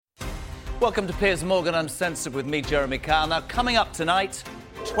Welcome to Piers Morgan Uncensored with me, Jeremy Kyle. Now, coming up tonight,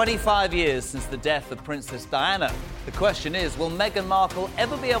 25 years since the death of Princess Diana. The question is, will Meghan Markle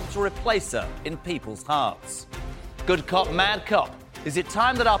ever be able to replace her in people's hearts? Good cop, mad cop. Is it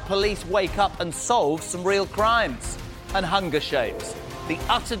time that our police wake up and solve some real crimes? And hunger shames. The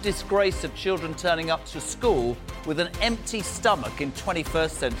utter disgrace of children turning up to school with an empty stomach in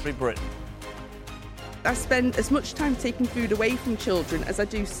 21st century Britain. I spend as much time taking food away from children as I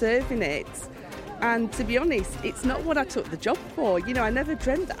do serving it. And to be honest, it's not what I took the job for. You know, I never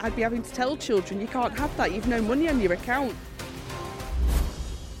dreamt that I'd be having to tell children, you can't have that, you've no money on your account.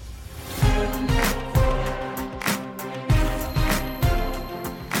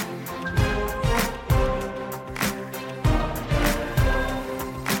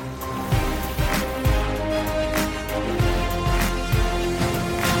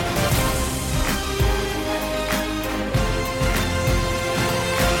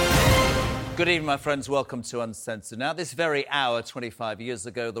 Good evening, my friends. Welcome to Uncensored. Now, this very hour, 25 years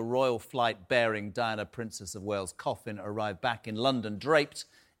ago, the royal flight bearing Diana, Princess of Wales' coffin arrived back in London, draped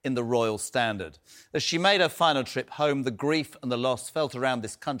in the Royal Standard. As she made her final trip home, the grief and the loss felt around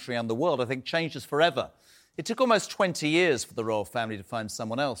this country and the world, I think, changed us forever. It took almost 20 years for the royal family to find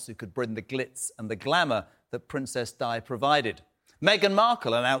someone else who could bring the glitz and the glamour that Princess Di provided. Meghan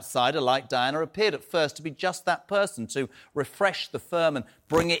Markle, an outsider like Diana, appeared at first to be just that person, to refresh the firm and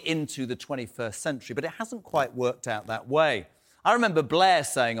bring it into the 21st century. But it hasn't quite worked out that way. I remember Blair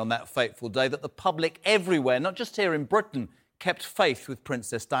saying on that fateful day that the public everywhere, not just here in Britain, kept faith with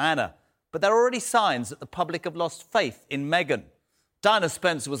Princess Diana. But there are already signs that the public have lost faith in Meghan. Diana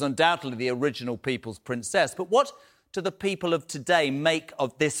Spencer was undoubtedly the original people's princess. But what do the people of today make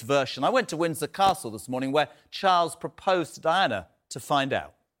of this version? I went to Windsor Castle this morning where Charles proposed to Diana to find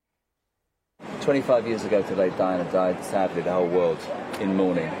out. 25 years ago today, Diana died. Sadly, the whole world in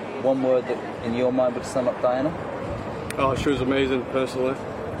mourning. One word that, in your mind, would sum up Diana? Oh, she was amazing, personally.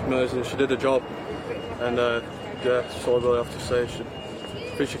 Amazing. She did the job. And, yeah, that's all I really have to say.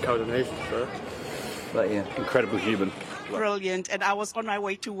 I think she carried the nation for her. But, yeah, incredible human. Brilliant. And I was on my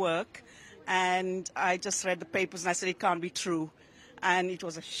way to work, and I just read the papers, and I said, it can't be true. And it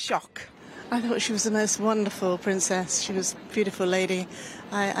was a shock. I thought she was the most wonderful princess. She was a beautiful lady.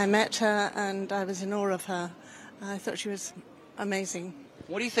 I met her and I was in awe of her. I thought she was amazing.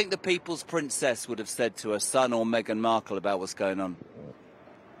 What do you think the people's princess would have said to her son or Meghan Markle about what's going on?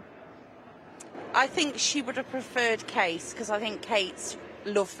 I think she would have preferred Kate, because I think Kate's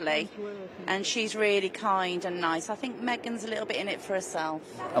lovely and she's really kind and nice. I think Meghan's a little bit in it for herself.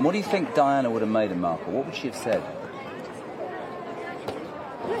 And what do you think Diana would have made of Markle? What would she have said?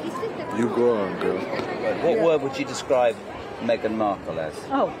 You go on, girl. What word would you describe Meghan Markle as?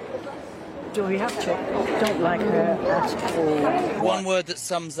 Oh, do we have to? Don't like her at all. One word that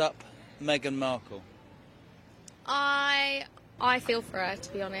sums up Meghan Markle. I feel for her,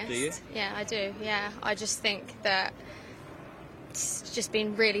 to be honest. Do you? Yeah, I do, yeah. I just think that it's just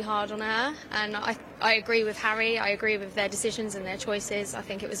been really hard on her, and I agree with Harry. I agree with their decisions and their choices. I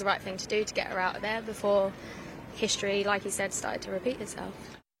think it was the right thing to do to get her out of there before history, like he said, started to repeat itself.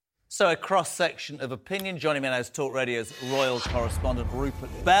 So a cross-section of opinion. Joining me now is Talk Radio's royal correspondent Rupert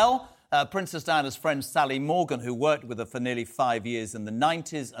Bell, Princess Diana's friend Sally Morgan, who worked with her for nearly 5 years in the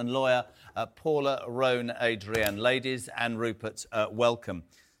 90s, and lawyer Paula Roan Adrienne. Ladies and Rupert, welcome.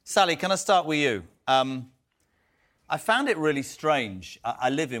 Sally, can I start with you? I found it really strange. I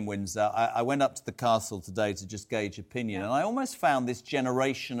live in Windsor. I went up to the castle today to just gauge opinion, and I almost found this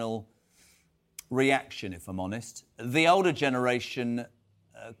generational reaction, if I'm honest. The older generation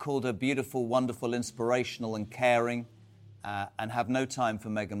called her beautiful, wonderful, inspirational and caring, and have no time for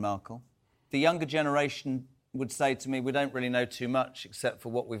Meghan Markle. The younger generation would say to me, we don't really know too much except for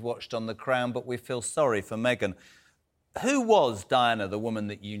what we've watched on The Crown, but we feel sorry for Meghan. Who was Diana, the woman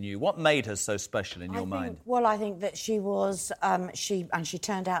that you knew? What made her so special in your mind? Well, I think that she was... she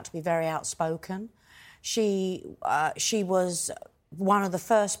turned out to be very outspoken. She was one of the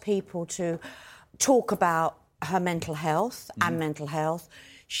first people to talk about her mental health and mental health.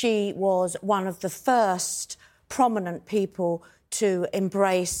 She was one of the first prominent people to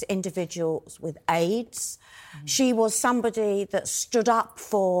embrace individuals with AIDS. She was somebody that stood up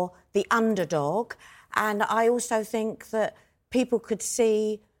for the underdog, and I also think that people could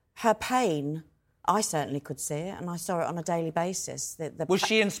see her pain. I certainly could see it, and I saw it on a daily basis. Was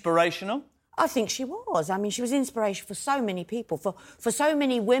she inspirational? I think she was. I mean, she was inspiration for so many people, for so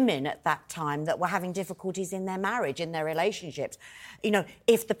many women at that time that were having difficulties in their marriage, in their relationships. You know,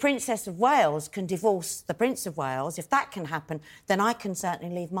 if the Princess of Wales can divorce the Prince of Wales, if that can happen, then I can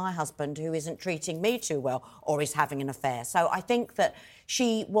certainly leave my husband who isn't treating me too well or is having an affair. So I think that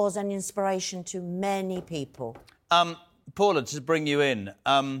she was an inspiration to many people. Paula, to bring you in,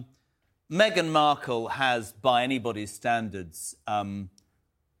 Meghan Markle has, by anybody's standards,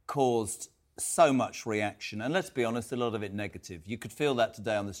 caused so much reaction, and let's be honest, a lot of it negative. You could feel that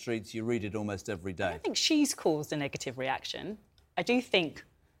today on the streets. You read it almost every day. I don't think she's caused a negative reaction. I do think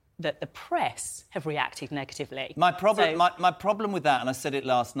that the press have reacted negatively. My problem with that, and I said it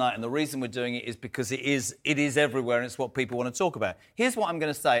last night, and the reason we're doing it is because it is everywhere and it's what people want to talk about. Here's what I'm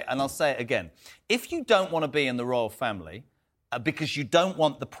going to say, and I'll say it again. If you don't want to be in the royal family because you don't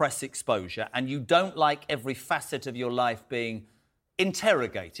want the press exposure and you don't like every facet of your life being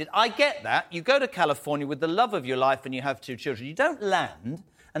interrogated, I get that. You go to California with the love of your life and you have 2 children. You don't land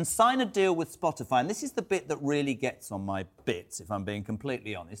and sign a deal with Spotify. And this is the bit that really gets on my bits, if I'm being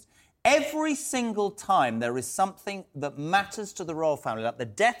completely honest. Every single time there is something that matters to the royal family, like the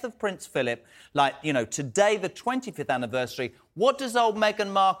death of Prince Philip, like, you know, today, the 25th anniversary, what does old Meghan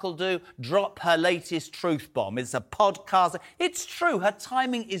Markle do? Drop her latest truth bomb. It's a podcast. It's true. Her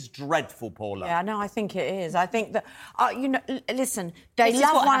timing is dreadful, Paula. Yeah, no, I think it is. I think that, you know, listen, they this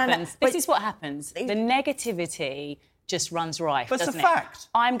love is one another. This is what happens. The negativity just runs rife, but doesn't it's a fact.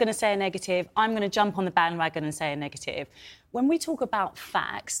 I'm going to say a negative. I'm going to jump on the bandwagon and say a negative. When we talk about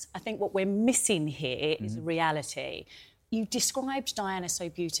facts, I think what we're missing here is a reality. You described Diana so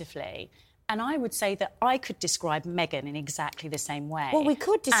beautifully, and I would say that I could describe Meghan in exactly the same way. Well, we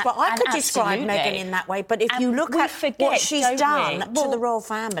could describe... I could describe Meghan in that way, but if you look at what she's done to the royal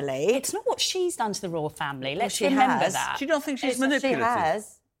family... It's not what she's done to the royal family. Let's remember that. Do you not think she's manipulative? She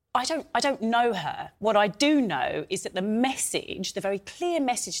has. I don't know her. What I do know is that the message, the very clear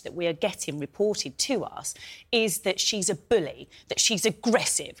message that we are getting reported to us is that she's a bully, that she's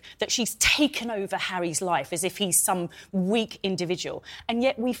aggressive, that she's taken over Harry's life as if he's some weak individual. And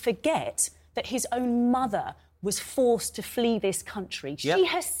yet we forget that his own mother was forced to flee this country. Yep. She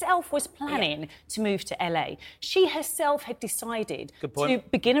herself was planning to move to LA. She herself had decided to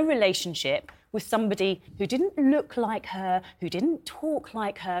begin a relationship with somebody who didn't look like her, who didn't talk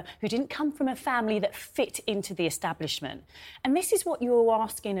like her, who didn't come from a family that fit into the establishment. And this is what you're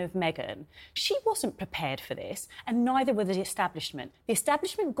asking of Meghan. She wasn't prepared for this, and neither were the establishment. The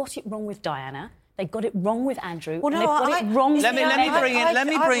establishment got it wrong with Diana. They got it wrong with Andrew. Well, and they've got it wrong with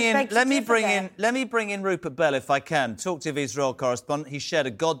Let me bring in Rupert Bell, if I can. Talk to TV's royal correspondent. He shared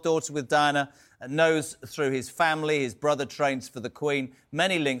a goddaughter with Diana, knows through his family, his brother trains for the Queen,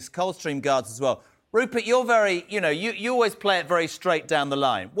 many links, Coldstream Guards as well. Rupert, you're very, you know, you always play it very straight down the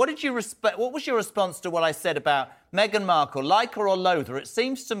line. What was your response to what I said about Meghan Markle? Like her or loathe her, it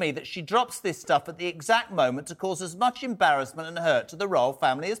seems to me that she drops this stuff at the exact moment to cause as much embarrassment and hurt to the royal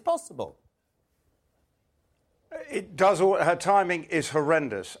family as possible. It does. Her timing is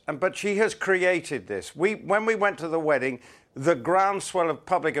horrendous, but she has created this. When we went to the wedding, the groundswell of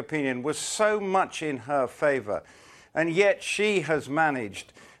public opinion was so much in her favour, and yet she has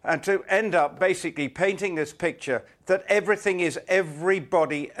managed to end up basically painting this picture that everything is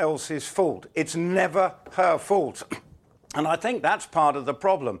everybody else's fault. It's never her fault, and I think that's part of the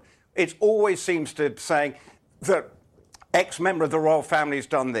problem. It always seems to saying that X-member of the royal family has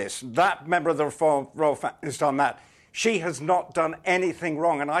done this, that member of the royal family has done that. She has not done anything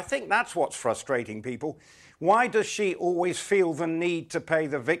wrong, and I think that's what's frustrating people. Why does she always feel the need to pay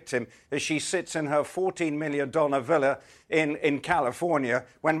the victim as she sits in her $14 million villa in California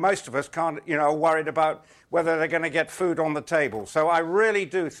when most of us can't, are worried about whether they're going to get food on the table? So I really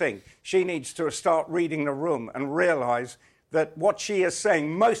do think she needs to start reading the room and realise that what she is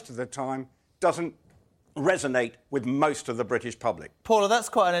saying most of the time doesn't resonate with most of the British public. Paula, that's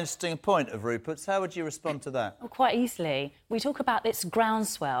quite an interesting point of Rupert's. How would you respond to that? Well, quite easily. We talk about this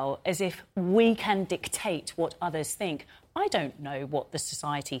groundswell as if we can dictate what others think. I don't know what the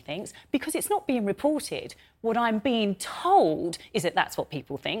society thinks because it's not being reported. What I'm being told is that that's what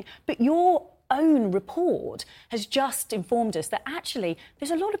people think, but your own report has just informed us that actually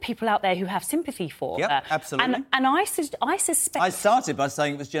there's a lot of people out there who have sympathy for her. Yep, absolutely. And I suspect... I started by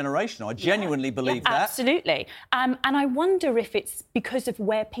saying it was generational. I genuinely believe that. Absolutely. And I wonder if it's because of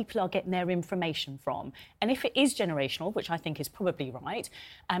where people are getting their information from. And if it is generational, which I think is probably right,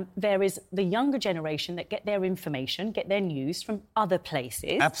 there is the younger generation that get their information, get their news from other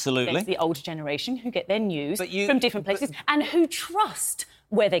places. Absolutely. There's the older generation who get their news from different places and who trust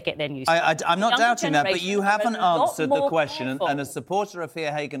where they get their news. I'm not doubting that, but you haven't answered the question. And a supporter of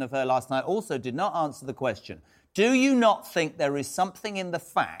Fia Hagen of her last night also did not answer the question. Do you not think there is something in the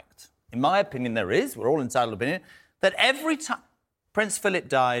fact, in my opinion there is, we're all entitled to opinion, that every time Prince Philip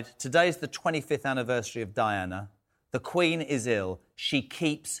died, today's the 25th anniversary of Diana, the Queen is ill, she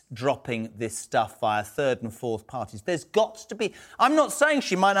keeps dropping this stuff via third and fourth parties. There's got to be... I'm not saying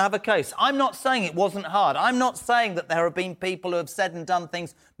she might not have a case. I'm not saying it wasn't hard. I'm not saying that there have been people who have said and done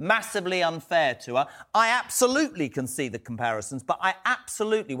things massively unfair to her. I absolutely can see the comparisons, but I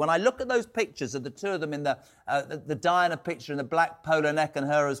absolutely... When I look at those pictures of the two of them in the Diana picture in the black polo neck and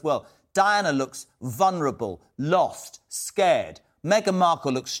her as well, Diana looks vulnerable, lost, scared. Meghan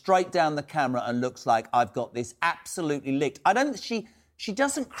Markle looks straight down the camera and looks like, I've got this absolutely licked. She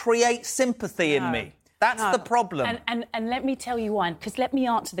doesn't create sympathy in me. That's the problem. And let me tell you why, because let me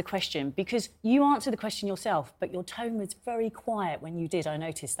answer the question, because you answered the question yourself, but your tone was very quiet when you did, I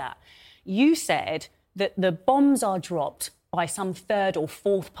noticed that. You said that the bombs are dropped by some third or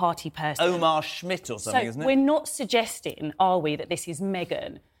fourth party person. Omar Schmidt or something, isn't it? We're not suggesting, are we, that this is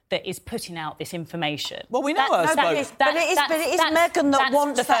Meghan that is putting out this information. Well, we know her. But it is Meghan that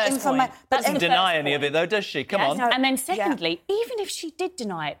wants that information. Doesn't deny any of it, though, does she? Come on. No. And then secondly, even if she did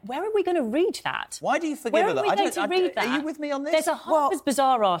deny it, where are we going to read that? Why do you forgive her that? Where are we going to read that? Are you with me on this? There's a Harper's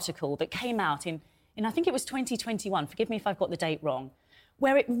Bazaar article that came out in I think it was 2021, forgive me if I've got the date wrong,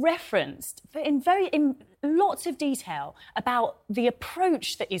 where it referenced in lots of detail about the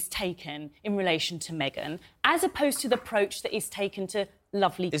approach that is taken in relation to Meghan, as opposed to the approach that is taken to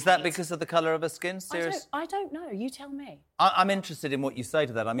lovely Kate. Is that because of the colour of her skin? I don't know. You tell me. I'm interested in what you say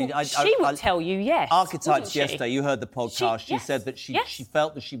to that. I mean, she would tell you yes. Archetypes yesterday. You heard the podcast. She said that she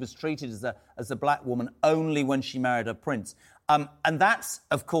felt that she was treated as a black woman only when she married her prince. And that's,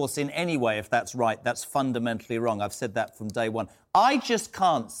 of course, in any way, if that's right, that's fundamentally wrong. I've said that from day one. I just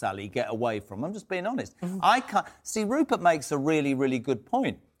can't, Sally, get away from... I'm just being honest. I can't... See, Rupert makes a really, really good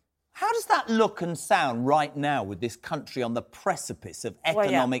point. How does that look and sound right now with this country on the precipice of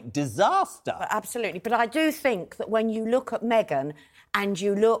economic disaster? Absolutely. But I do think that when you look at Meghan and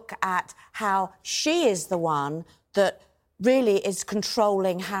you look at how she is the one that really is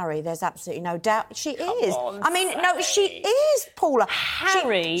controlling Harry, there's absolutely no doubt. She is. She is, Paula.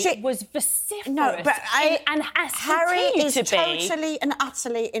 Harry was vociferous and has Harry is to be. Totally and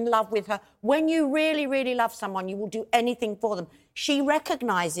utterly in love with her. When you really, really love someone, you will do anything for them. She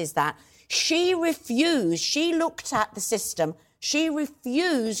recognises that. She refused. She looked at the system. She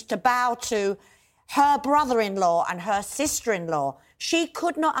refused to bow to her brother-in-law and her sister-in-law. She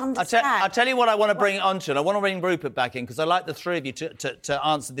could not understand. I'll tell you what I want to bring onto it. I want to bring Rupert back in because I'd like the three of you to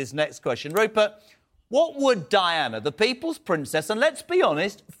answer this next question. Rupert, what would Diana, the people's princess, and let's be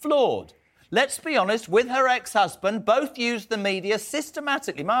honest, flawed? Let's be honest, with her ex-husband, both used the media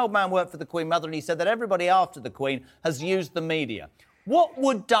systematically. My old man worked for the Queen Mother and he said that everybody after the Queen has used the media. What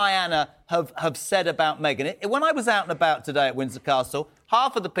would Diana have said about Meghan? When I was out and about today at Windsor Castle,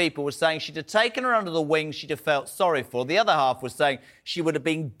 half of the people were saying she'd have taken her under the wing, she'd have felt sorry for her. The other half was saying she would have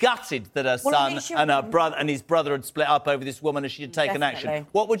been gutted that her son and her brother and his brother had split up over this woman and she had taken action.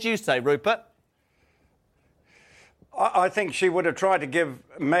 What would you say, Rupert? I think she would have tried to give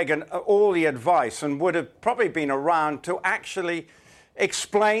Meghan all the advice and would have probably been around to actually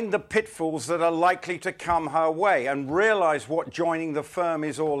explain the pitfalls that are likely to come her way and realise what joining the firm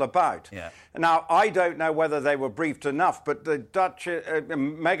is all about. Yeah. Now, I don't know whether they were briefed enough, but the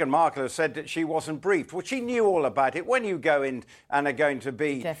Meghan Markle has said that she wasn't briefed. Well, she knew all about it. When you go in and are going to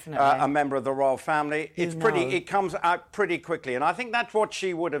be a member of the royal family, it comes out pretty quickly. And I think that's what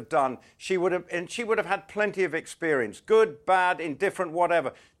she would have done. She would have had plenty of experience, good, bad, indifferent,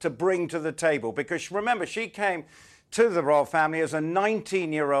 whatever, to bring to the table. Because remember, she came to the royal family as a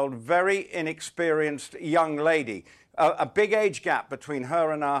 19-year-old, very inexperienced young lady. A big age gap between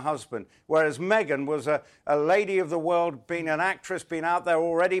her and her husband, whereas Meghan was a lady of the world, being an actress, been out there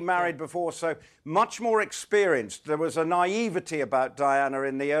already married before, so much more experienced. There was a naivety about Diana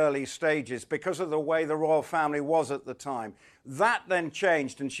in the early stages because of the way the royal family was at the time. That then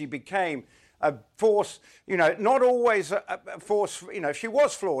changed and she became a force, not always a force, she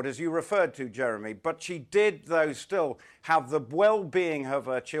was flawed, as you referred to, Jeremy, but she did, though, still have the well-being of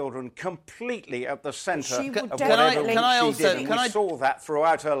her children completely at the centre of whatever she did, and we saw that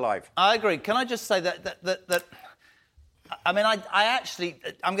throughout her life. I agree. Can I just say that I mean,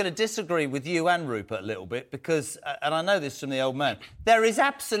 I'm going to disagree with you and Rupert a little bit because, and I know this from the old man, there is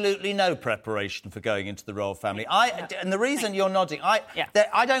absolutely no preparation for going into the royal family. And the reason you're nodding,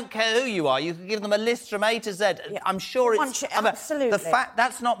 I don't care who you are. You can give them a list from A to Z. Yeah. I'm sure it's... Absolutely.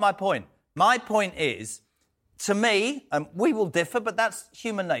 That's not my point. My point is, to me, we will differ, but that's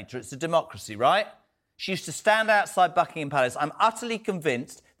human nature. It's a democracy, right? She used to stand outside Buckingham Palace. I'm utterly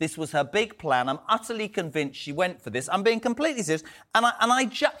convinced this was her big plan. I'm utterly convinced she went for this. I'm being completely serious. And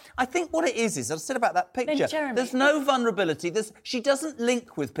I think what it is I said about that picture, there's no vulnerability. She doesn't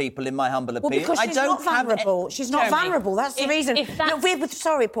link with people, in my humble opinion. Well, because she's not vulnerable. She's not vulnerable. That's the reason.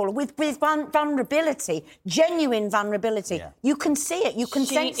 Sorry, Paula, with vulnerability, genuine vulnerability, you can see it, you can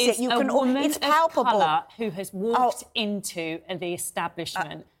sense it, it's palpable. Colour who has walked into the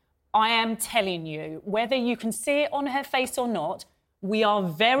establishment. I am telling you, whether you can see it on her face or not, we are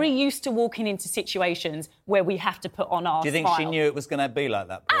very used to walking into situations where we have to put on our Do you think smile. she knew it was going to be like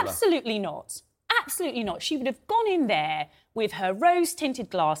that, Paula? Absolutely not. Absolutely not. She would have gone in there with her rose-tinted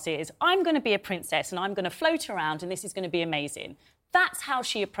glasses. I'm going to be a princess and I'm going to float around and this is going to be amazing. That's how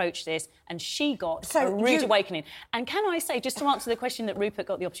she approached this, and she got a rude awakening. And can I say, just to answer the question that Rupert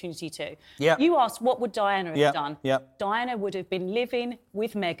got the opportunity to, you asked what would Diana have done? Diana would have been living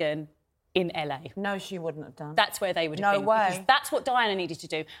with Meghan in LA. No, she wouldn't have done. That's where they would have been. No way. Because that's what Diana needed to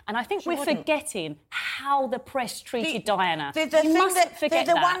do. And I think we're forgetting how the press treated Diana. The mustn't forget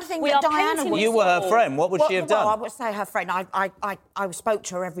that. One thing that Diana would... You were her friend. What would she have done? Well, I would say her friend. I spoke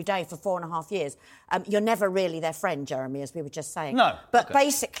to her every day for 4.5 years. You're never really their friend, Jeremy, as we were just saying. No. But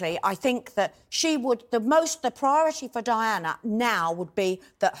basically, I think that she would... The priority for Diana now would be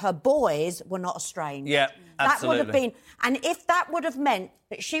that her boys were not estranged. Yeah, absolutely. That would have been... And if that would have meant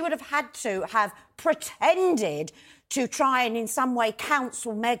that she would have had to have pretended to try and in some way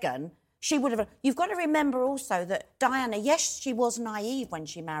counsel Meghan, she would have... You've got to remember also that Diana, yes, she was naive when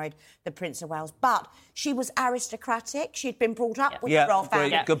she married the Prince of Wales, but she was aristocratic. She'd been brought up with the royal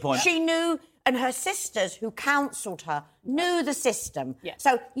family. Good point. She knew... And her sisters, who counselled her, knew the system. Yeah.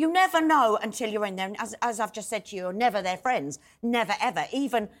 So you never know until you're in there. And as I've just said to you, you're never their friends. Never, ever.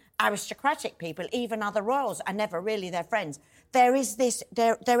 Even aristocratic people, even other royals, are never really their friends. There is this...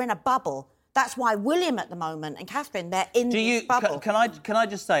 They're in a bubble. That's why William at the moment and Catherine, they're in this bubble. Can I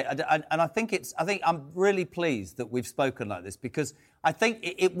just say, and I think I'm really pleased that we've spoken like this, because I think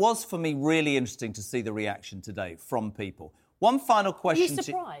it was, for me, really interesting to see the reaction today from people. One final question... Were you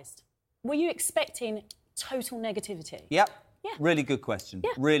surprised? Were you expecting total negativity? Yep. Yeah. Really good question. Yeah.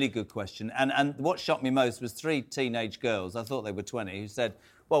 Really good question. And what shocked me most was 3 teenage girls, I thought they were 20, who said,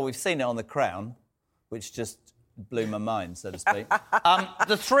 well, we've seen it on The Crown, which just blew my mind, so to speak.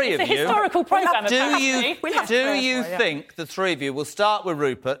 The three of you... It's a historical programme, Do you think, the three of you, we'll start with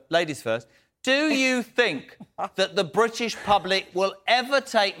Rupert, ladies first, do you think that the British public will ever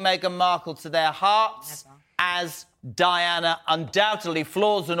take Meghan Markle to their hearts as Diana, undoubtedly,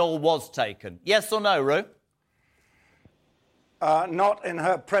 flaws and all, was taken? Yes or no, Ru? Not in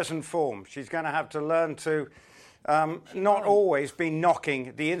her present form. She's going to have to learn to not always be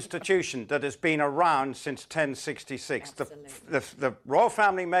knocking the institution that has been around since 1066. The royal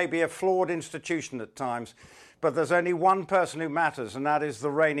family may be a flawed institution at times, but there's only one person who matters, and that is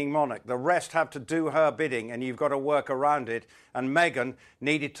the reigning monarch. The rest have to do her bidding, and you've got to work around it. And Meghan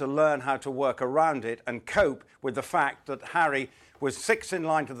needed to learn how to work around it and cope with the fact that Harry was 6th in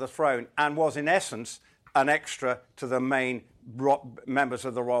line to the throne and was, in essence, an extra to the main members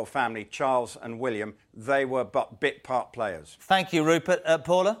of the royal family, Charles and William. They were but bit part players. Thank you, Rupert.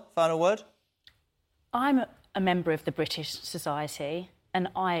 Paula, final word? I'm a member of the British Society, and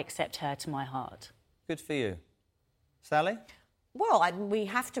I accept her to my heart. Good for you. Sally? Well, we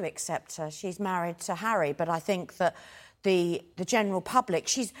have to accept her. She's married to Harry, but I think that the general public,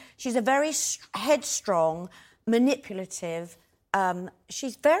 she's a very headstrong, manipulative...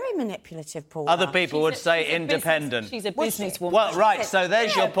 she's very manipulative, Paul. Other people would say independent. She's a businesswoman. Well, right, so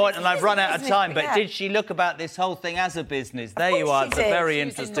there's your point, and I've run out of time, but did she look about this whole thing as a business? There you are. It's a very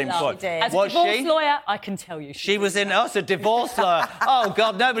interesting point. As a divorce lawyer, I can tell you. She was in... Oh, it's a divorce lawyer. Oh,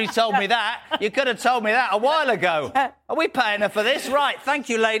 God, nobody told me that. You could have told me that a while ago. Are we paying her for this? Right, thank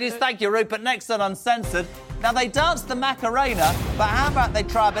you, ladies. Thank you, Rupert. Next on Uncensored. Now, they danced the Macarena, but how about they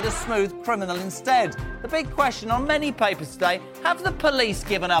try a bit of Smooth Criminal instead? The big question on many papers today, have the police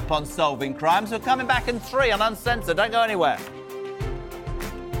given up on solving crimes? We're coming back in 3 on Uncensored. Don't go anywhere.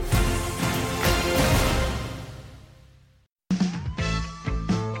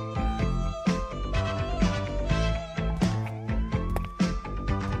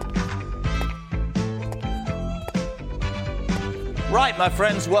 Right, my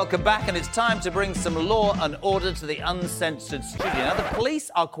friends, welcome back, and it's time to bring some law and order to the Uncensored studio. Now, the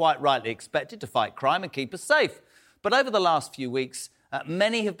police are quite rightly expected to fight crime and keep us safe. But over the last few weeks,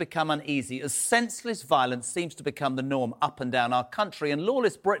 many have become uneasy as senseless violence seems to become the norm up and down our country, and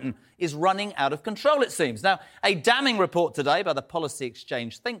lawless Britain is running out of control, it seems. Now, a damning report today by the Policy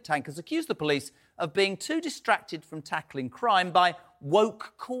Exchange think tank has accused the police of being too distracted from tackling crime by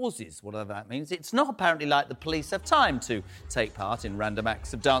woke causes, whatever that means. It's not apparently like the police have time to take part in random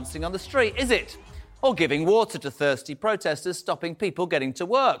acts of dancing on the street, is it? Or giving water to thirsty protesters, stopping people getting to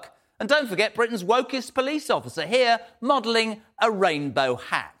work. And don't forget Britain's wokest police officer here modelling a rainbow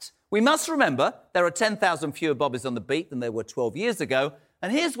hat. We must remember there are 10,000 fewer bobbies on the beat than there were 12 years ago.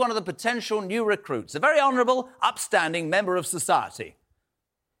 And here's one of the potential new recruits, a very honourable, upstanding member of society.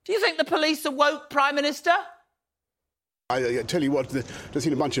 Do you think the police are woke, Prime Minister? I tell you what, I've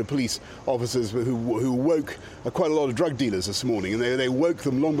seen a bunch of police officers who woke quite a lot of drug dealers this morning, and they woke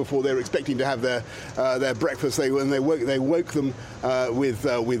them long before they were expecting to have their breakfast. They woke them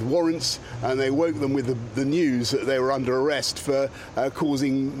with warrants, and they woke them with the news that they were under arrest for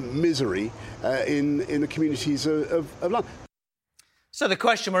causing misery in the communities of London. So the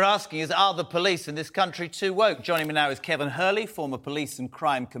question we're asking is, are the police in this country too woke? Joining me now is Kevin Hurley, former Police and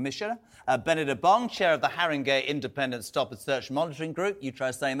Crime Commissioner, Benedict Bong, chair of the Haringey Independent Stop and Search Monitoring Group. You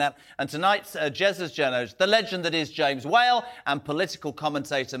try saying that. And tonight's Jesus Janos, the legend that is James Whale, and political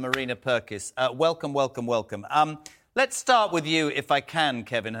commentator Marina Purkis. Welcome. Let's start with you, if I can,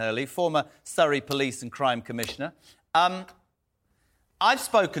 Kevin Hurley, former Surrey Police and Crime Commissioner. I've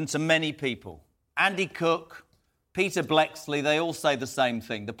spoken to many people. Andy Cook, Peter Blexley, they all say the same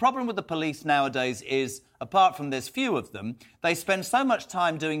thing. The problem with the police nowadays is, apart from there's few of them, they spend so much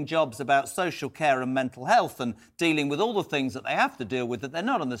time doing jobs about social care and mental health and dealing with all the things that they have to deal with, that they're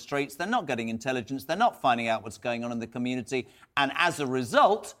not on the streets, they're not getting intelligence, they're not finding out what's going on in the community, and as a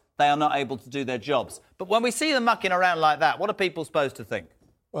result, they are not able to do their jobs. But when we see them mucking around like that, what are people supposed to think?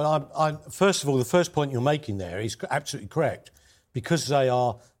 Well, first of all, the first point you're making there is absolutely correct, because they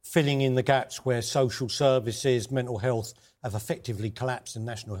are filling in the gaps where social services, mental health have effectively collapsed in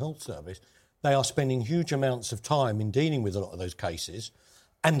National Health Service. They are spending huge amounts of time in dealing with a lot of those cases.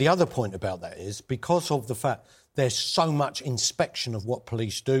 And the other point about that is, because of the fact there's so much inspection of what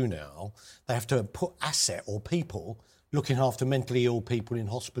police do now, they have to put asset or people looking after mentally ill people in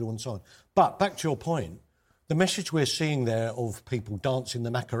hospital and so on. But back to your point, the message we're seeing there of people dancing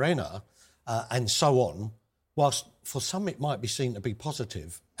the Macarena and so on, whilst for some it might be seen to be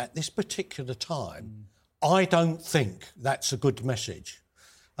positive, at this particular time, I don't think that's a good message.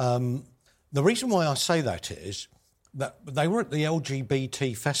 The reason why I say that is that they were at the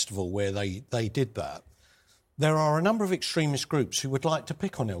LGBT festival where they did that. There are a number of extremist groups who would like to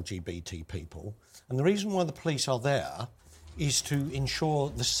pick on LGBT people, and the reason why the police are there is to ensure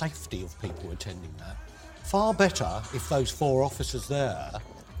the safety of people attending that. Far better if those 4 officers there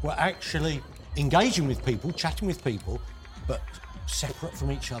were actually engaging with people, chatting with people, but separate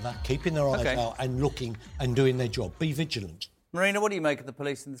from each other, keeping their eyes out and looking and doing their job. Be vigilant. Marina, what do you make of the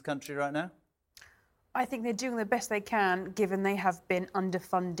police in this country right now? I think they're doing the best they can, given they have been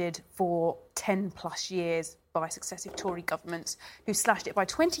underfunded for 10 plus years by successive Tory governments, who slashed it by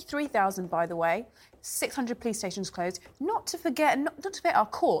 23,000, by the way, 600 police stations closed. Not to forget our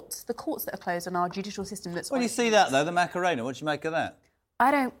courts, the courts that are closed, and our judicial system that's... When you see that, though, the Macarena, what do you make of that? I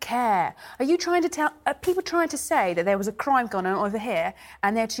don't care. Are you trying to tell... people trying to say that there was a crime going on over here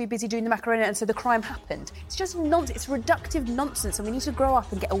and they're too busy doing the Macarena and so the crime happened? It's just nonsense. It's reductive nonsense, and we need to grow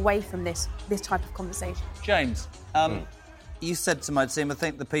up and get away from this type of conversation. James, you said to my team, I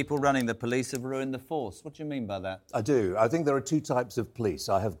think the people running the police have ruined the force. What do you mean by that? I do. I think there are 2 types of police.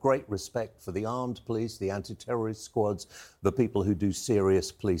 I have great respect for the armed police, the anti-terrorist squads, the people who do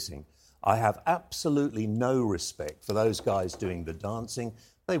serious policing. I have absolutely no respect for those guys doing the dancing.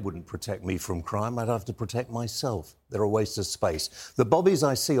 They wouldn't protect me from crime. I'd have to protect myself. They're a waste of space. The bobbies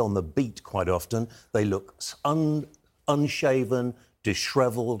I see on the beat quite often, they look unshaven,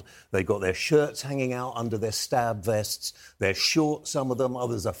 dishevelled. They've got their shirts hanging out under their stab vests. They're short, some of them.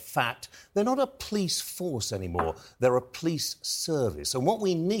 Others are fat. They're not a police force anymore. They're a police service. And what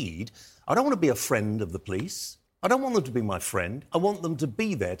we need... I don't want to be a friend of the police. I don't want them to be my friend. I want them to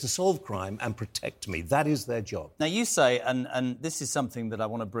be there to solve crime and protect me. That is their job. Now, you say, and this is something that I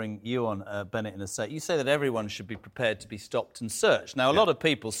want to bring you on, Bennett, in a sec, you say that everyone should be prepared to be stopped and searched. Now, a lot of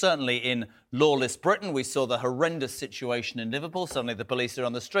people, certainly in lawless Britain, we saw the horrendous situation in Liverpool. Suddenly the police are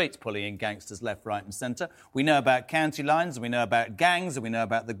on the streets pulling in gangsters left, right and centre. We know about county lines, and we know about gangs, and we know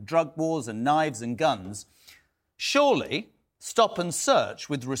about the drug wars and knives and guns. Surely, stop and search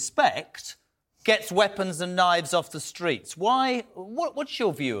with respect gets weapons and knives off the streets. Why? What's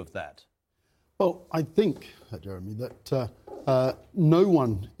your view of that? Well, I think, Jeremy, that no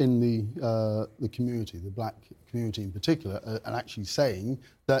one in the community, the black community in particular, are actually saying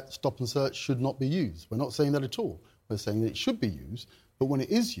that stop and search should not be used. We're not saying that at all. We're saying that it should be used, But when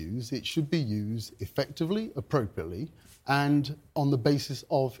it is used, it should be used effectively, appropriately, and on the basis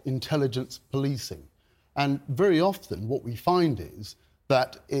of intelligence policing. And very often what we find is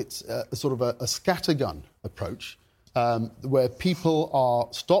that it's a sort of a scattergun approach where people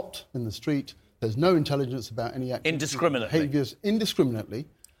are stopped in the street. There's no intelligence about any behaviours indiscriminately.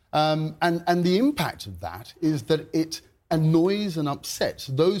 And the impact of that is that it annoys and upsets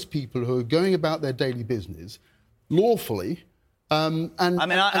those people who are going about their daily business lawfully. There's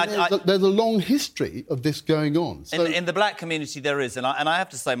a long history of this going on. So, in the black community, there is, and I have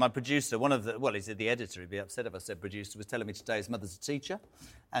to say, my producer, he's the editor, he'd be upset if I said producer, was telling me today his mother's a teacher,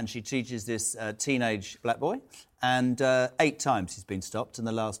 and she teaches this teenage black boy, and 8 times he's been stopped in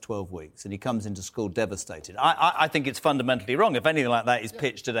the last 12 weeks, and he comes into school devastated. I think it's fundamentally wrong if anything like that is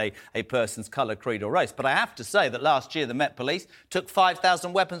pitched at a person's colour, creed or race. But I have to say that last year the Met Police took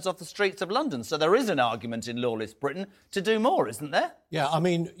 5,000 weapons off the streets of London, so there is an argument in lawless Britain to do more, isn't there? Yeah, I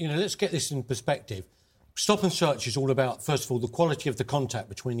mean, let's get this in perspective. Stop and search is all about, first of all, the quality of the contact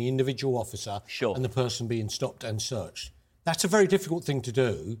between the individual officer and the person being stopped and searched. That's a very difficult thing to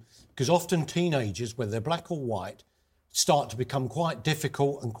do because often teenagers, whether they're black or white, start to become quite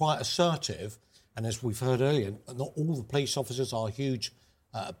difficult and quite assertive. And as we've heard earlier, not all the police officers are huge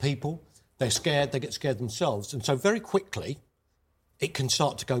people. They're scared, they get scared themselves. And so very quickly, it can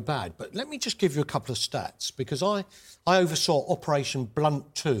start to go bad. But let me just give you a couple of stats, because I oversaw Operation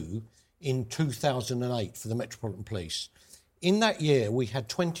Blunt 2 in 2008 for the Metropolitan Police. In that year, we had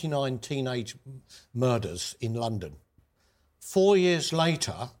 29 teenage murders in London. 4 years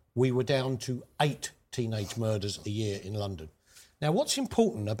later, we were down to 8 teenage murders a year in London. Now, what's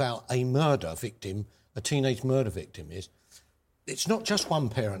important about a murder victim, a teenage murder victim, is it's not just one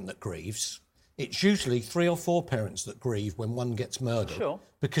parent that grieves. It's usually 3 or 4 parents that grieve when one gets murdered,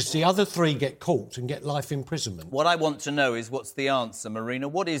 because the other 3 get caught and get life imprisonment. What I want to know is what's the answer, Marina?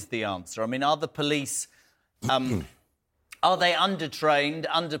 What is the answer? I mean, are the police... Are they undertrained,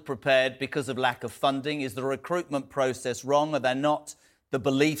 underprepared because of lack of funding? Is the recruitment process wrong? Are there not the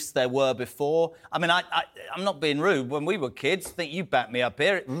beliefs there were before? I mean, I'm not being rude. When we were kids, I think you backed me up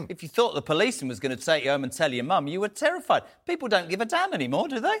here. If you thought the policeman was going to take you home and tell your mum, you were terrified. People don't give a damn anymore,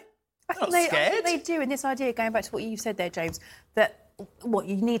 do they? I think they do. And this idea, going back to what you said there, James, that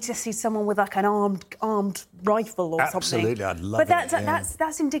you need to see someone with like an armed rifle or something. Absolutely, I'd love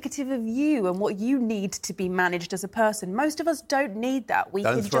that's indicative of you and what you need to be managed as a person. Most of us don't need that.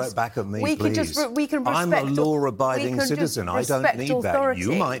 Don't throw it back at me, please. We can respect. I'm a law-abiding citizen. I don't need authority.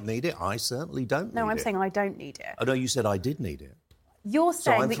 that. You might need it. I certainly don't need it. No, I'm saying I don't need it. Oh, no, you said I did need it. You're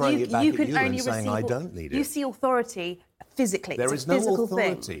saying that you can only saying I don't need it. You see authority physically. There is no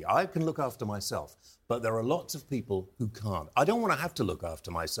authority. Thing. I can look after myself, but there are lots of people who can't. I don't want to have to look after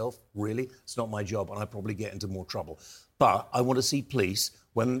myself, really. It's not my job, and I probably get into more trouble. But I want to see police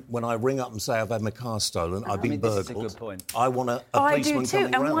when I ring up and say I've had my car stolen, I've been burgled. This is a good point. I want a policeman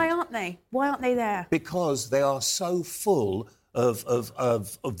coming around. And why aren't they? Why aren't they there? Because they are so full of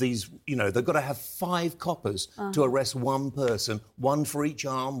these, they've got to have 5 coppers to arrest one person, 1 for each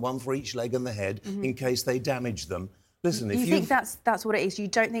arm, 1 for each leg and the head, in case they damage them. Listen, you think that's what it is? You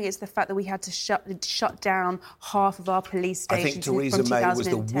don't think it's the fact that we had to shut down half of our police stations? I think Theresa May was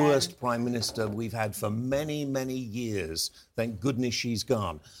the worst Prime Minister we've had for many, many years. Thank goodness she's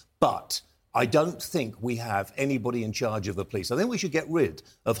gone. But I don't think we have anybody in charge of the police. I think we should get rid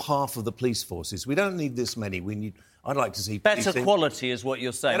of half of the police forces. We don't need this many. I'd like to see better quality is what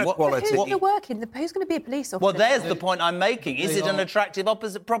you're saying. Better quality. Who's who's going to be a police officer? Well, there's the point I'm making. Is it an attractive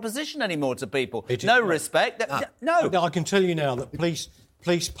proposition anymore to people? No respect. No. I can tell you now that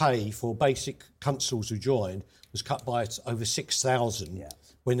police pay for basic constables who joined was cut by over 6,000. Yeah.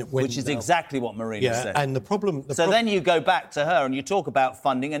 Which is exactly what Marina said. And the problem... then you go back to her and you talk about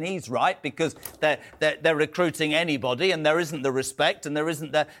funding, and he's right, because they're recruiting anybody and there isn't the respect and there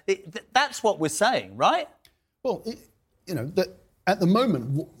isn't the... That's what we're saying, right? Well, at the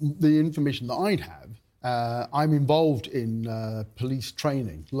moment, the information that I'd have, I'm involved in police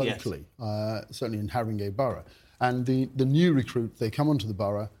training locally, certainly in Haringey Borough. And the new recruit, they come onto the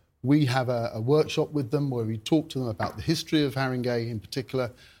borough. We have a workshop with them where we talk to them about the history of Haringey in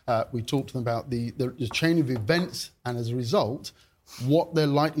particular. We talk to them about the chain of events and, as a result, what they're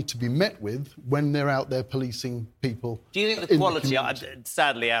likely to be met with when they're out there policing people. Do you think the quality...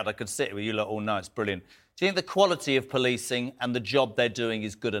 sadly, I could sit with you lot all night. It's brilliant. Do you think the quality of policing and the job they're doing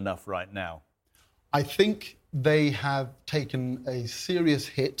is good enough right now? I think they have taken a serious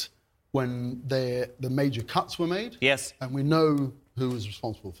hit when the major cuts were made. Yes. And we know who was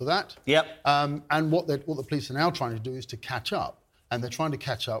responsible for that. Yep. And what the police are now trying to do is to catch up. and they're trying to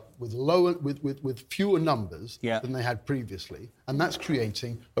catch up with fewer numbers than they had previously, and that's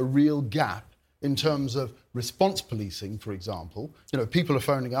creating a real gap in terms of response policing, for example. You know, people are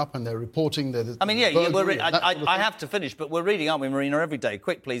phoning up and they're reporting that... I mean, I have to finish, but we're reading, aren't we, Marina, every day?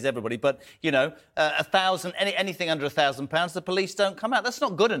 Quick, please, everybody. But, you know, anything under £1,000, the police don't come out. That's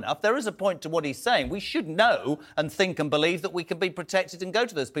not good enough. There is a point to what he's saying. We should know and think and believe that we can be protected and go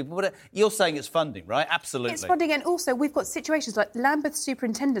to those people. But you're saying it's funding, right? Absolutely. It's funding, and also we've got situations like Lambeth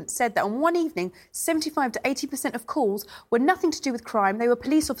superintendent said that on one evening, 75 to 80% of calls were nothing to do with crime. They were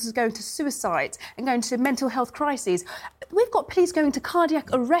police officers going to suicide and going to mental health crises. We've got police going to cardiac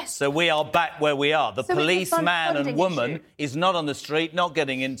arrest. So we are back where we are. The policeman and woman is not on the street, not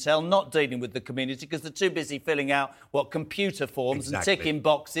getting intel, not dealing with the community because they're too busy filling out computer forms and ticking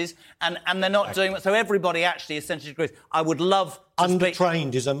boxes, and they're not doing it. So everybody actually essentially agrees. I would love to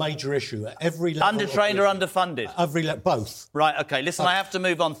Undertrained is a major issue at every level. Undertrained or underfunded? Both. Right, OK. Listen, I have to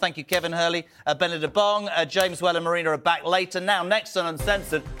move on. Thank you, Kevin Hurley, Benedict Bong, James Well and Marina are back later. Now, next on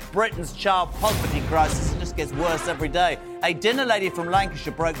Uncensored, Britain's child poverty crisis just gets worse every day. A dinner lady from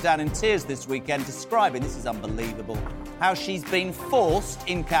Lancashire broke down in tears this weekend describing, this is unbelievable, how she's been forced,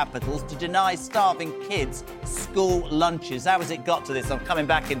 in capitals, to deny starving kids school lunches. How has it got to this? I'm coming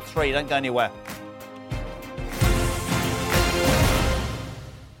back in 3. Don't go anywhere.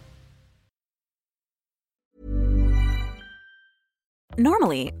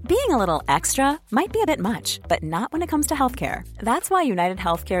 Normally, being a little extra might be a bit much, but not when it comes to healthcare. That's why United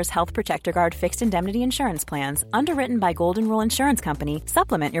Healthcare's Health Protector Guard fixed indemnity insurance plans, underwritten by Golden Rule Insurance Company,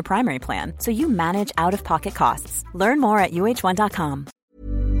 supplement your primary plan so you manage out-of-pocket costs. Learn more at uh1.com.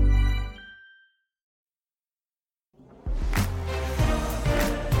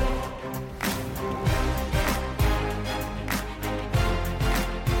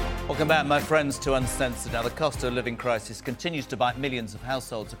 Welcome back, my friends, to Uncensored. Now, the cost of living crisis continues to bite millions of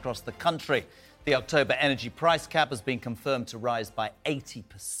households across the country. The October energy price cap has been confirmed to rise by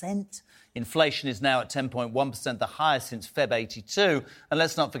 80%. Inflation is now at 10.1%, the highest since Feb 82. And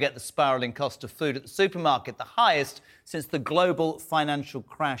let's not forget the spiralling cost of food at the supermarket, the highest since the global financial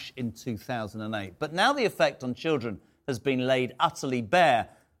crash in 2008. But now the effect on children has been laid utterly bare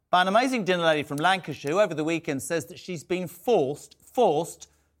by an amazing dinner lady from Lancashire who over the weekend says that she's been forced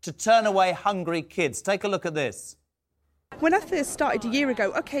to turn away hungry kids. Take a look at this. When I first started a year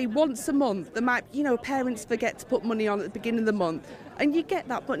ago, OK, once a month, there might, parents forget to put money on at the beginning of the month, and you get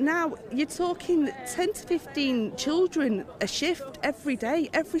that. But now you're talking 10 to 15 children a shift every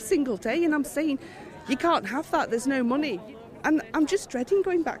day, every single day, and I'm saying you can't have that, there's no money. And I'm just dreading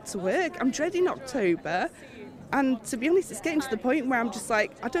going back to work. I'm dreading October. And to be honest, it's getting to the point where I'm just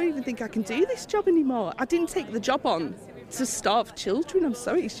like, I don't even think I can do this job anymore. I didn't take the job on to starve children. I'm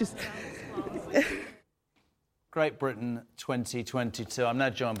sorry, it's just... Great Britain 2022. I'm now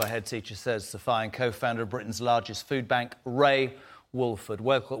joined by head teacher Serge Safai and co-founder of Britain's largest food bank, Ray Woolford.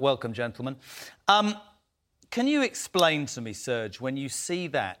 Welcome, gentlemen. Can you explain to me, Serge, when you see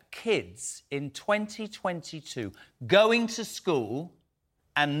that kids in 2022 going to school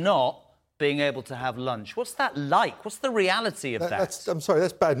and not being able to have lunch, what's that like? What's the reality of that? I'm sorry,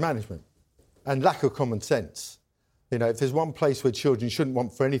 that's bad management and lack of common sense. You know, if there's one place where children shouldn't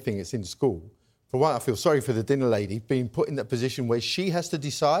want for anything, it's in school. For one, I feel sorry for the dinner lady being put in that position where she has to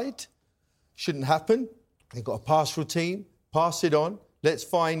decide. Shouldn't happen. They've got a pastoral team. Pass it on. Let's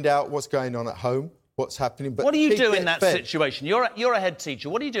find out what's going on at home, what's happening. But what do you do in that situation? You're a head teacher.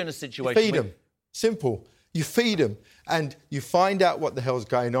 What do you do in a situation? You feed them. Simple. You feed them and you find out what the hell's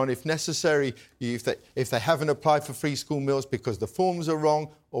going on. If necessary, if they haven't applied for free school meals because the forms are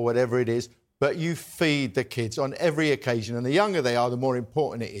wrong or whatever it is, but you feed the kids on every occasion. And the younger they are, the more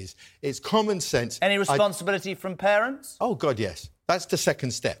important it is. It's common sense. Any responsibility from parents? Oh, God, yes. That's the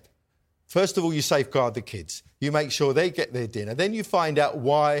second step. First of all, you safeguard the kids. You make sure they get their dinner. Then you find out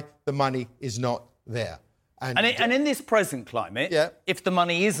why the money is not there. And in this present climate, if the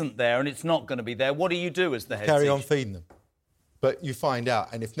money isn't there and it's not going to be there, what do you do as the head teacher? Carry on feeding them. But you find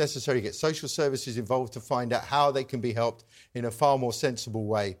out, and if necessary, get social services involved to find out how they can be helped in a far more sensible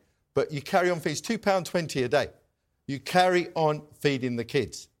way. But you carry on feeding. It's £2.20 a day. You carry on feeding the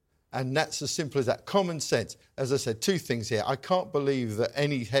kids. And that's as simple as that. Common sense. As I said, two things here. I can't believe that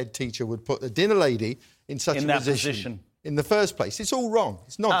any head teacher would put the dinner lady in such a position in the first place. It's all wrong.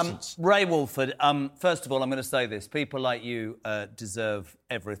 It's nonsense. Ray Woolford, first of all, I'm going to say this. People like you deserve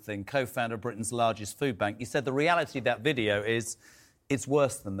everything. Co-founder of Britain's largest food bank. You said the reality of that video is it's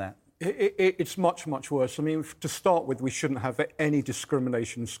worse than that. It's much, much worse. I mean, to start with, we shouldn't have any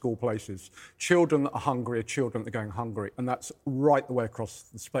discrimination in school places. Children that are hungry are children that are going hungry, and that's right the way across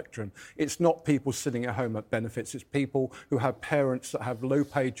the spectrum. It's not people sitting at home at benefits. It's people who have parents that have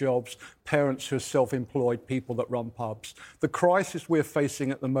low-paid jobs, parents who are self-employed, people that run pubs. The crisis we're facing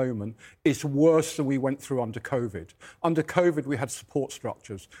at the moment is worse than we went through under COVID. Under COVID, we had support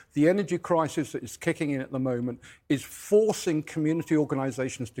structures. The energy crisis that is kicking in at the moment is forcing community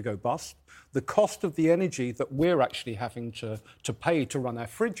organisations to go bust. The cost of the energy that we're actually having to pay to run our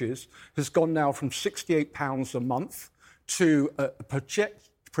fridges has gone now from £68 a month to a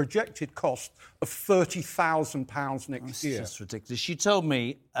projected cost of £30,000 next year. That's just ridiculous. You told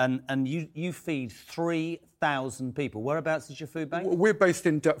me, and you feed 3,000 people. Whereabouts is your food bank? We're based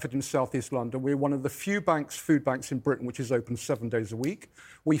in Deptford in South East London. We're one of the few food banks in Britain which is open 7 days a week.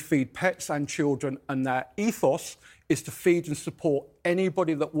 We feed pets and children, and their ethos is to feed and support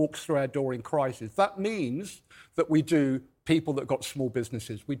anybody that walks through our door in crisis. That means that we do people that got small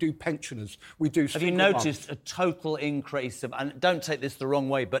businesses, we do pensioners, we do... Have you noticed a total increase of... And don't take this the wrong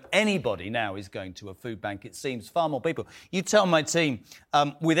way, but anybody now is going to a food bank. It seems far more people. You tell my team,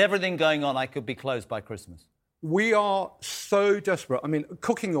 with everything going on, I could be closed by Christmas. We are so desperate. I mean,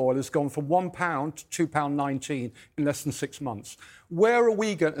 cooking oil has gone from £1 to £2.19 in less than 6 months. Where are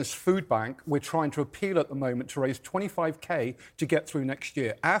we going as food bank? We're trying to appeal at the moment to raise 25k to get through next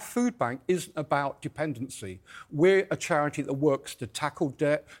year. Our food bank isn't about dependency. We're a charity that works to tackle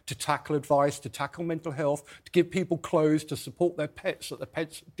debt, to tackle advice, to tackle mental health, to give people clothes, to support their pets, so that the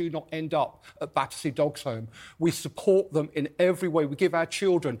pets do not end up at Battersea Dogs Home. We support them in every way. We give our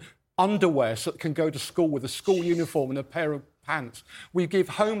children underwear so that can go to school with a school uniform and a pair of pants. We give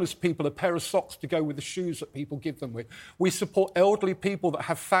homeless people a pair of socks to go with the shoes that people give them with. We support elderly people that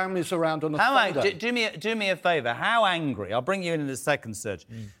have families around on a Sunday. Do me a favour. How angry? I'll bring you in a second, Serge.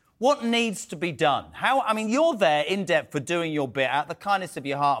 What needs to be done? I mean, you're there in depth for doing your bit out of the kindness of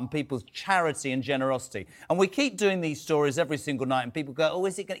your heart and people's charity and generosity. And we keep doing these stories every single night and people go, oh,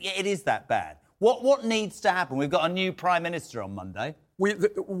 is it going to... Yeah, it is that bad. What needs to happen? We've got a new Prime Minister on Monday.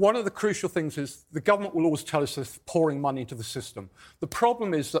 One of the crucial things is the government will always tell us they're pouring money into the system. The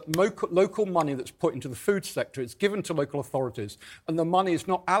problem is that local money that's put into the food sector is given to local authorities, and the money is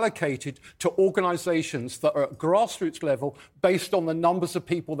not allocated to organisations that are at grassroots level based on the numbers of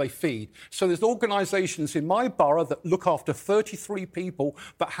people they feed. So there's organisations in my borough that look after 33 people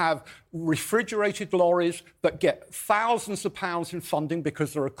that have refrigerated lorries that get thousands of pounds in funding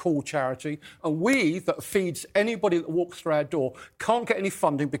because they're a cool charity, and we, that feeds anybody that walks through our door, can't get any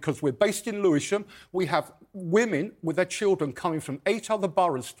funding because we're based in Lewisham. We have women with their children coming from 8 other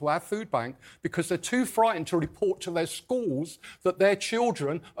boroughs to our food bank because they're too frightened to report to their schools that their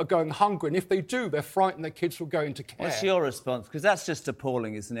children are going hungry, and if they do, they're frightened their kids will go into care. What's your response? Because that's just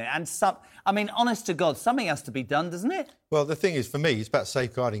appalling, isn't it? And I mean, honest to God, something has to be done, doesn't it? Well, the thing is, for me, it's about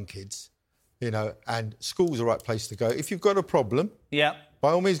safeguarding kids, you know, and school's the right place to go. If you've got a problem, by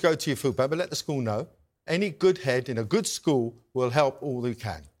all means go to your food bank, but let the school know. Any good head in a good school will help all who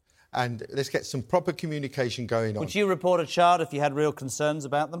can. And let's get some proper communication going on. Would you report a child if you had real concerns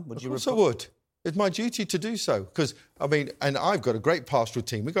about them? Of course I would. It's my duty to do so. Because, I mean, and I've got a great pastoral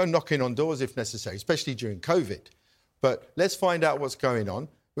team. We go knocking on doors if necessary, especially during COVID. But let's find out what's going on.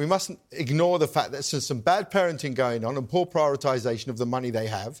 We mustn't ignore the fact that there's some bad parenting going on and poor prioritisation of the money they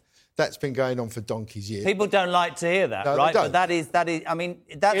have. That's been going on for donkey's years. People don't like to hear that, right? But that is. I mean,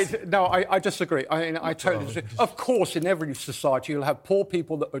 that's... No, I disagree. I totally disagree. Of course, in every society, you'll have poor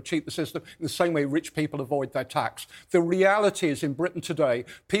people that will cheat the system in the same way rich people avoid their tax. The reality is, in Britain today,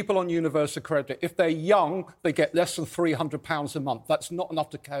 people on universal credit, if they're young, they get less than £300 a month. That's not enough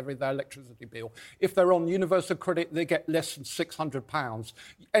to carry their electricity bill. If they're on universal credit, they get less than £600.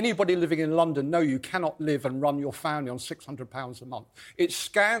 Anybody living in London know you cannot live and run your family on £600 a month. It's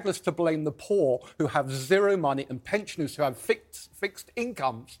scandalous to blame the poor who have zero money and pensioners who have fixed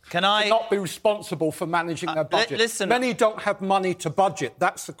incomes to not be responsible for managing their budget. Listen, many don't have money to budget.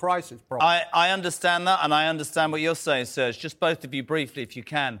 That's the crisis problem. I understand that, and I understand what you're saying, Serge. Just both of you briefly, if you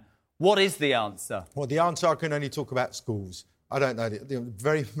can. What is the answer? Well, the answer, I can only talk about schools. I don't know.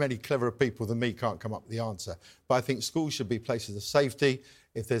 Very many cleverer people than me can't come up with the answer. But I think schools should be places of safety.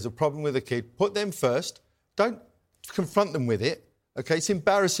 If there's a problem with a kid, put them first. Don't confront them with it. OK, it's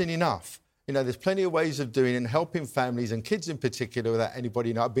embarrassing enough. You know, there's plenty of ways of doing it and helping families and kids in particular without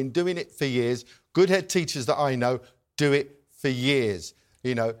anybody know. I've been doing it for years. Good head teachers that I know do it for years.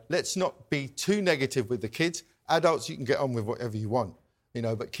 You know, let's not be too negative with the kids. Adults, you can get on with whatever you want.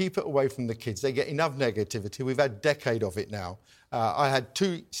 but keep it away from the kids. They get enough negativity. We've had a decade of it now. I had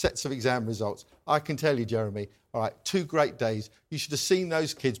 2 sets of exam results. I can tell you, Jeremy, all right, 2 great days. You should have seen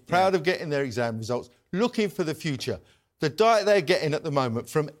those kids proud of getting their exam results, looking for the future. The diet they're getting at the moment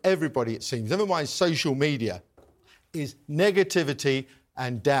from everybody, it seems, never mind social media, is negativity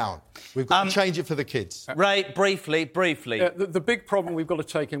and down. We've got to change it for the kids. Ray, briefly. The big problem we've got to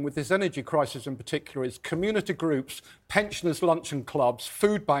take in with this energy crisis in particular is community groups, pensioners' luncheon clubs,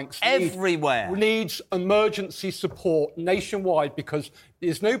 food banks... Everywhere. ...needs emergency support nationwide, because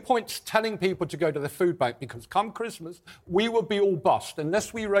there's no point telling people to go to the food bank, because come Christmas, we will be all bust.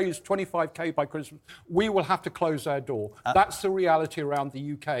 Unless we raise 25k by Christmas, we will have to close our door. That's the reality around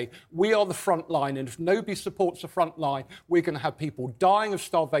the UK. We are the front line, and if nobody supports the front line, we're going to have people dying of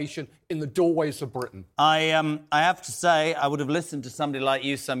starvation in the doorways of Britain. I have to say, I would have listened to somebody like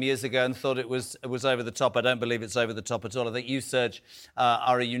you some years ago and thought it was over the top. I don't believe it's over the top at all. I think you, Serge,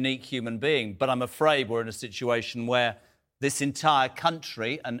 are a unique human being, but I'm afraid we're in a situation where this entire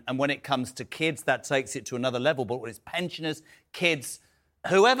country, and when it comes to kids, that takes it to another level, but when it's pensioners, kids,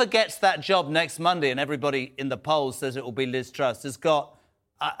 whoever gets that job next Monday, and everybody in the polls says it will be Liz Truss, has got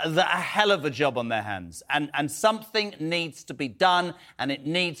a hell of a job on their hands. And something needs to be done, and it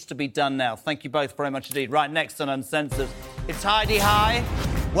needs to be done now. Thank you both very much indeed. Right, next on Uncensored, it's Heidi High,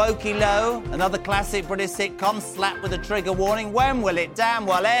 Wokey Low, another classic British sitcom, slapped with a trigger warning. When will it damn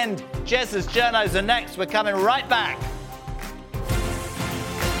well end? Jez's journos are next. We're coming right back.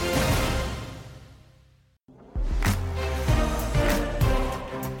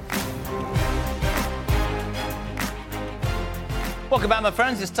 Welcome back, my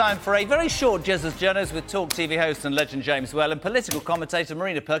friends. It's time for a very short Jez's Journos with Talk TV host and legend James Well and political commentator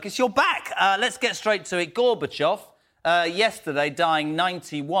Marina Perkis. You're back. Let's get straight to it. Gorbachev, yesterday dying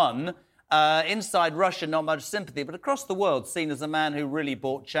 91. Inside Russia, not much sympathy, but across the world, seen as a man who really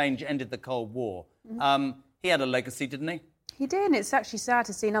brought change, ended the Cold War. He had a legacy, didn't he? He did. It's actually sad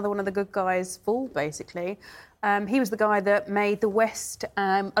to see another one of the good guys fall, basically. He was the guy that made the West,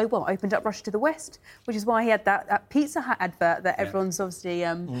 opened up Russia to the West, which is why he had that Pizza Hut advert that everyone's obviously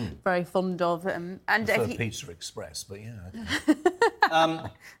very fond of. And Pizza Express, but yeah.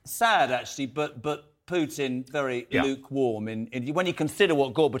 Sad, actually, but Putin very lukewarm when you consider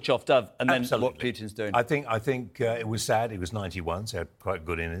what Gorbachev does and then what Putin's doing. I think it was sad. He was 91, so he had quite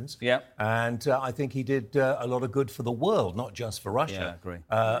good innings. Yeah. And I think he did a lot of good for the world, not just for Russia. Yeah, I agree.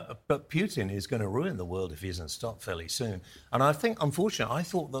 But Putin is going to ruin the world if he isn't stopped fairly soon. And I think, unfortunately, I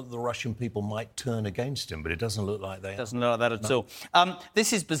thought that the Russian people might turn against him, but it doesn't look like they are. Doesn't look like that at all.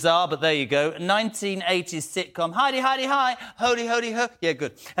 This is bizarre, but there you go. 1980s sitcom Heidi Hi, Holy Ho. Yeah,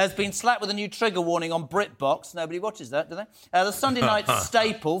 good. Has been slapped with a new trigger warning on BritBox. Nobody watches that, do they? The Sunday night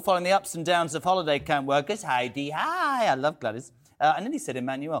staple following the ups and downs of holiday camp workers. Heidi Hi. I love Gladys. And then he said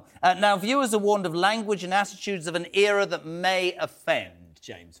Emmanuel. Now, viewers are warned of language and attitudes of an era that may offend.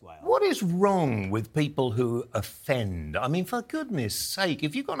 James Whale. What is wrong with people who offend? I mean, for goodness sake,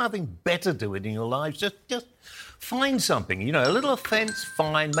 if you've got nothing better to do in your lives, just find something. You know, a little offence,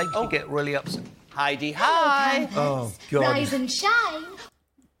 fine, makes you get really upset. Heidi Hi. Oh, God. Rise and shine.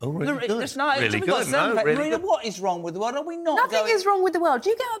 Oh, really good. It's not, really good. No, really Marina, good. what is wrong with the world? Are we not Nothing going... is wrong with the world. Do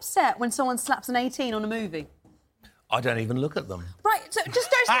you get upset when someone slaps an 18 on a movie? I don't even look at them. Right, so just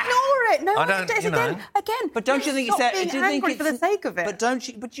don't ignore it. No, I don't, again. But don't you think it's angry for the sake of it? But don't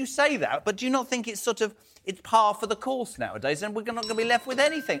you? But you say that. But do you not think it's sort of it's par for the course nowadays, and we're not going to be left with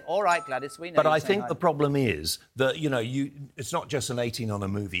anything? All right, Gladys, we know. But I think the problem is that it's not just an 18 on a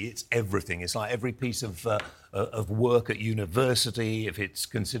movie; it's everything. It's like every piece of work at university, if it's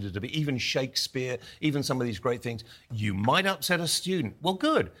considered to be, even Shakespeare, even some of these great things, you might upset a student. Well,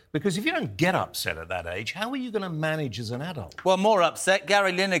 good, because if you don't get upset at that age, how are you going to manage as an adult? Well, more upset,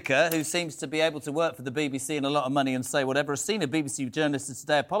 Gary Lineker, who seems to be able to work for the BBC and a lot of money and say whatever. A senior BBC journalist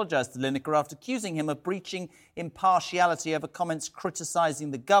today apologised to Lineker after accusing him of breaching impartiality over comments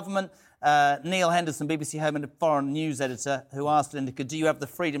criticising the government. Neil Henderson, BBC Home and Foreign News editor, who asked Lineker, do you have the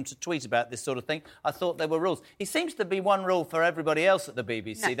freedom to tweet about this sort of thing? I thought there were rules. He seems to be one rule for everybody else at the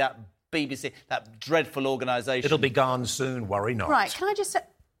BBC, that dreadful organisation. It'll be gone soon, worry not. Right, can I just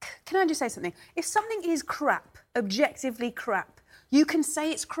say something? If something is crap, objectively crap, you can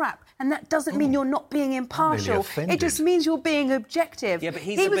say it's crap, and that doesn't mean you're not being impartial. Really it just means you're being objective. Yeah, but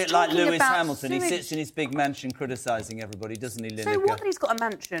he's a bit like Lewis Hamilton. He sits in his big mansion criticising everybody, doesn't he, Lineker? So what that he's got a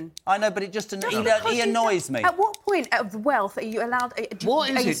mansion? I know, but he annoys me. At what point of wealth are you allowed... What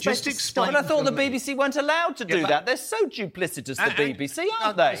is it? Just explain. But I thought the BBC weren't allowed to do that. They're so duplicitous, the BBC,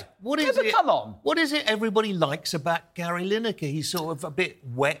 aren't they? Come on. What is it everybody likes about Gary Lineker? He's sort of a bit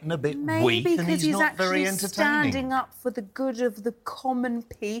wet and a bit weak, and he's not very entertaining. Standing up for the good of the common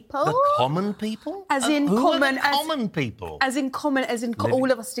people. The common people? As in who common, are the common people? As in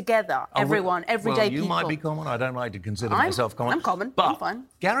all of us together, everyone, everyday people. You might be common. I don't like to consider myself common. I'm common. But I'm fine.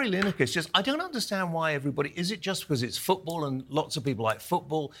 Gary Lineker's just... I don't understand why everybody... Is it just because it's football and lots of people like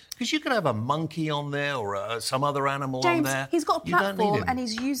football? Because you could have a monkey on there or some other animal on there. James, he's got a platform and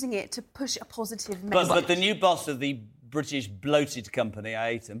he's using it to push a positive message. But the new boss of the British bloated company, I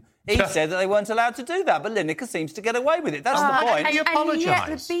ate him, he said that they weren't allowed to do that, but Lineker seems to get away with it. That's the point. And yet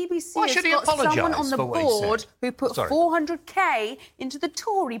the BBC has got someone on the board who put 400k into the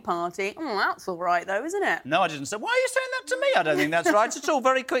Tory party. Oh, that's all right, though, isn't it? No, I didn't say... Why are you saying that to me? I don't think that's right at all.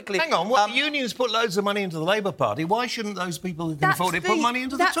 Very quickly. Hang on, the unions put loads of money into the Labour Party. Why shouldn't those people who can afford it put money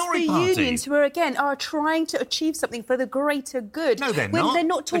into the Tory party? That's the unions who are trying to achieve something for the greater good. No, they're not. They're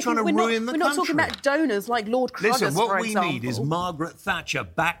not talking, trying to ruin the country. We're not talking about donors like Lord Cruggers, Listen, what for we example. need is Margaret Thatcher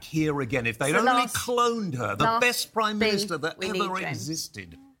back here again. If they'd only cloned her, the best Prime Minister that ever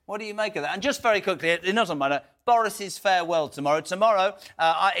existed. What do you make of that? And just very quickly, not on matter, Boris's farewell tomorrow. Tomorrow,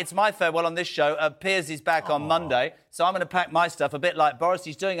 it's my farewell on this show. Piers is back on Monday, so I'm going to pack my stuff a bit like Boris.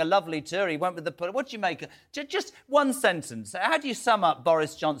 He's doing a lovely tour. He went with the... What do you make of... Just one sentence. How do you sum up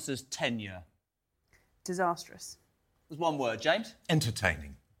Boris Johnson's tenure? Disastrous. There's one word, James.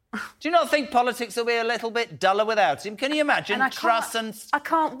 Entertaining. Do you not think politics will be a little bit duller without him? Can you imagine Truss and Dear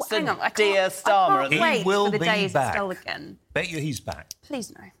Starmer? I can't wait for the days back. it's dull again. Bet you he's back.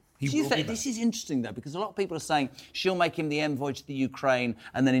 Please no. This is interesting, though, because a lot of people are saying she'll make him the envoy to the Ukraine,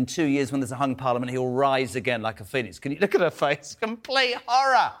 and then in 2 years, when there's a hung parliament, he'll rise again like a phoenix. Can you look at her face? Complete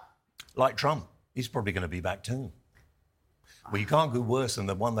horror. Like Trump. He's probably going to be back too. Well, you can't go worse than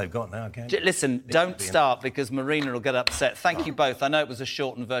the one they've got now, can you? Listen, don't start because Marina will get upset. Thank you both. I know it was a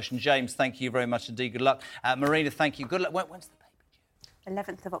shortened version. James, thank you very much indeed. Good luck. Marina, thank you. Good luck. When's the paper?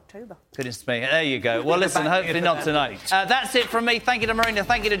 11th of October. Goodness me. There you go. Well, listen, hopefully not tonight. That's it from me. Thank you to Marina.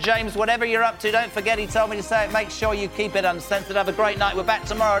 Thank you to James. Whatever you're up to, don't forget he told me to say it. Make sure you keep it uncensored. Have a great night. We're back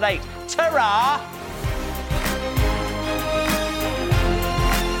tomorrow at 8. Ta-ra!